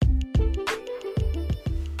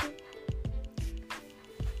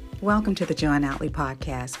Welcome to the Ann Outley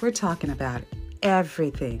podcast. We're talking about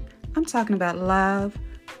everything. I'm talking about love,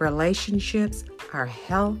 relationships, our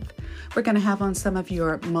health. We're going to have on some of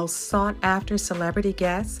your most sought after celebrity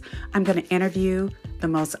guests. I'm going to interview the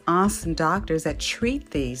most awesome doctors that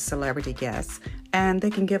treat these celebrity guests, and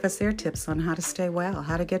they can give us their tips on how to stay well,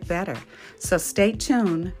 how to get better. So stay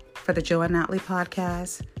tuned for the Ann Outley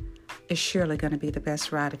podcast. It's surely going to be the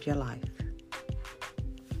best ride of your life.